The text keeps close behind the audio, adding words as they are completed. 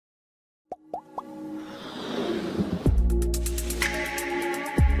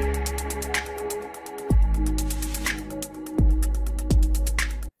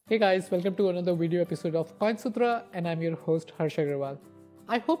Hey guys, welcome to another video episode of CoinSutra, and I'm your host Harsh Agarwal.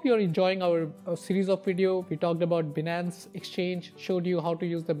 I hope you're enjoying our series of video. We talked about Binance exchange, showed you how to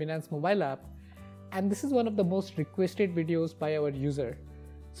use the Binance mobile app, and this is one of the most requested videos by our user.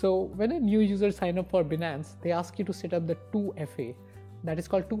 So when a new user sign up for Binance, they ask you to set up the 2FA, that is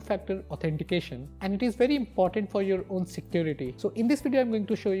called two-factor authentication, and it is very important for your own security. So in this video, I'm going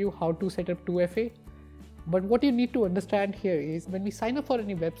to show you how to set up 2FA. But what you need to understand here is when we sign up for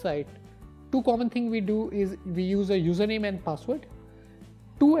any website, two common things we do is we use a username and password.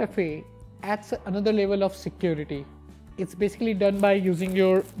 2FA adds another level of security. It's basically done by using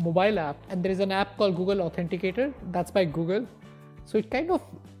your mobile app, and there is an app called Google Authenticator that's by Google. So it kind of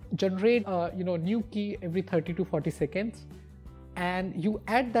generates new key every 30 to 40 seconds, and you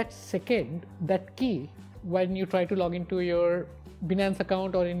add that key when you try to log into your Binance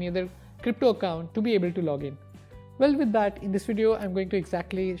account or any other crypto account to be able to log in. Well, with that, in this video I'm going to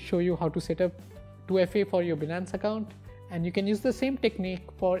exactly show you how to set up 2FA for your Binance account, and you can use the same technique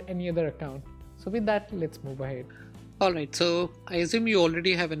for any other account. So with that, let's move ahead. Alright, so I assume you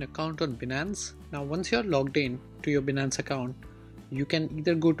already have an account on Binance. Now once you're logged in to your Binance account, you can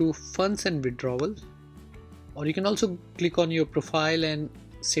either go to funds and withdrawal, or you can also click on your profile and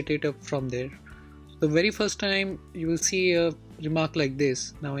set it up from there. The very first time you will see a remark like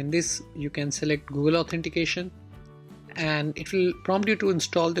this. Now in this you can select Google Authentication, and it will prompt you to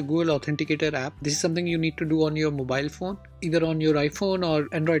install the Google Authenticator app. This is something you need to do on your mobile phone, either on your iPhone or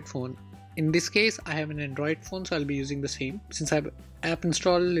Android phone. In this case I have an Android phone, so I'll be using the same. Since I have app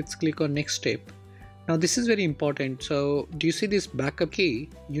installed, let's click on next step. Now this is very important. So do you see this backup key?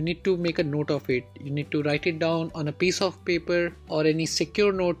 You need to make a note of it. You need to write it down on a piece of paper or any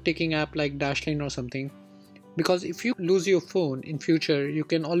secure note taking app like Dashlane or something. Because if you lose your phone in future, you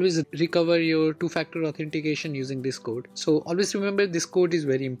can always recover your two-factor authentication using this code. So always remember, this code is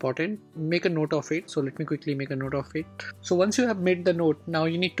very important. Make a note of it. So let me quickly make a note of it. So once you have made the note, now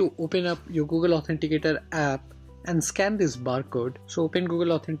you need to open up your Google Authenticator app and scan this barcode. So open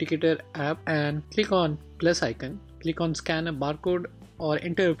Google Authenticator app and click on plus icon. Click on scan a barcode or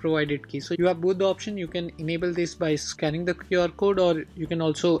enter a provided key. So you have both the option. You can enable this by scanning the QR code, or you can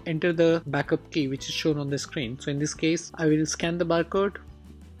also enter the backup key which is shown on the screen. So in this case I will scan the barcode,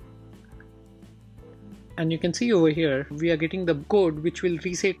 and you can see over here we are getting the code which will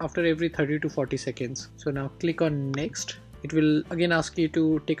reset after every 30 to 40 seconds. So now click on next. It will again ask you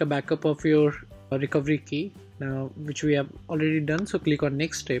to take a backup of your recovery key, now which we have already done. So click on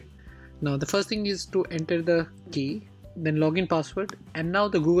next step. Now the first thing is to enter the key, then login password, and now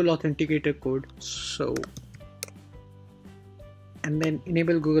the Google Authenticator code. So and then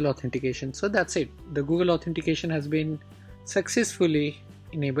enable Google Authentication. So that's it. The Google Authentication has been successfully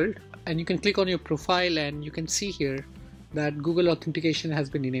enabled, and you can click on your profile and you can see here that Google Authentication has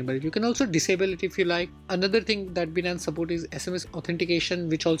been enabled. You can also disable it if you like. Another thing that Binance support is SMS Authentication,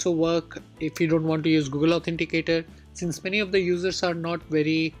 which also work if you don't want to use Google Authenticator. Since many of the users are not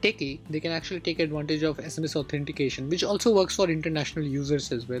very techy, they can actually take advantage of SMS Authentication, which also works for international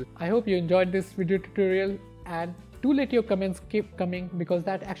users as well. I hope you enjoyed this video tutorial, and do let your comments keep coming, because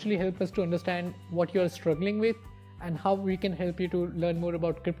that actually helps us to understand what you are struggling with and how we can help you to learn more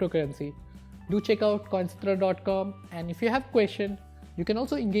about cryptocurrency. Do check out coinsutra.com, and if you have questions, you can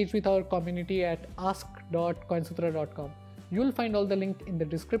also engage with our community at ask.coinsutra.com. You will find all the link in the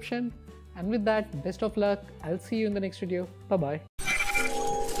description. And with that, best of luck. I'll see you in the next video. Bye bye.